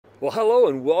Well, hello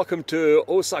and welcome to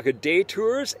Osaka Day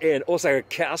Tours and Osaka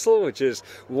Castle, which is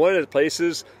one of the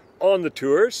places on the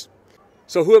tours.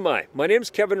 So who am I? My name's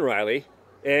Kevin Riley,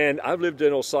 and I've lived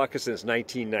in Osaka since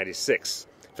 1996.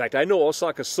 In fact, I know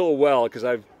Osaka so well because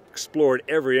I've explored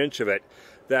every inch of it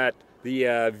that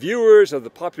the viewers of the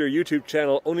popular YouTube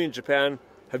channel Only in Japan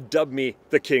have dubbed me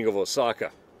the King of Osaka.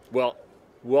 Well,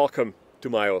 welcome to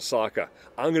my Osaka.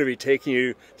 I'm going to be taking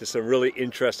you to some really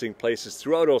interesting places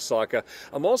throughout Osaka.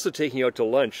 I'm also taking you out to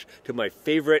lunch to my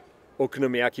favorite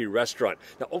okonomiyaki restaurant.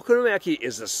 Now, okonomiyaki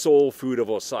is the soul food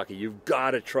of Osaka. You've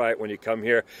got to try it when you come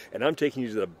here, and I'm taking you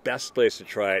to the best place to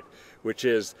try it, which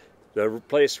is the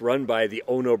place run by the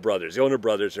Ono brothers. The Ono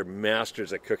brothers are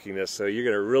masters at cooking this, so you're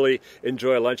going to really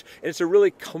enjoy lunch, and it's a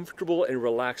really comfortable and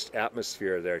relaxed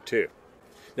atmosphere there too.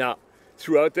 Now,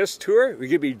 throughout this tour, we're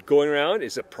going to be going around.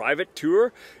 It's a private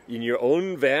tour in your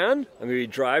own van. I'm going to be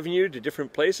driving you to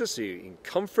different places so you can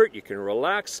comfort, you can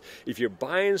relax. If you're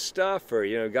buying stuff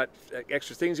or got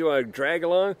extra things you want to drag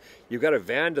along, you've got a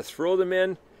van to throw them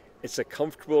in. It's a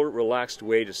comfortable, relaxed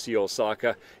way to see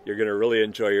Osaka. You're going to really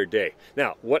enjoy your day.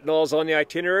 Now, what and all is on the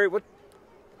itinerary?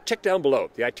 Check down below.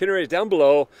 The itinerary is down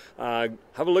below. Have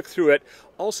a look through it.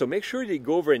 Also, make sure you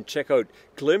go over and check out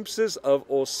Glimpses of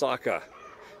Osaka,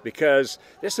 because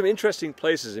there's some interesting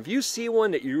places. If you see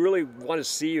one that you really want to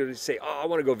see, or you say, oh, I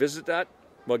want to go visit that,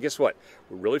 well, guess what?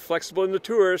 We're really flexible in the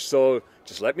tours, so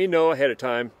just let me know ahead of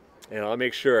time, and I'll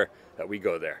make sure that we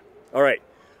go there. All right,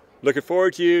 looking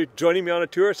forward to you joining me on a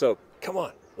tour, so come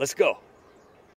on, let's go.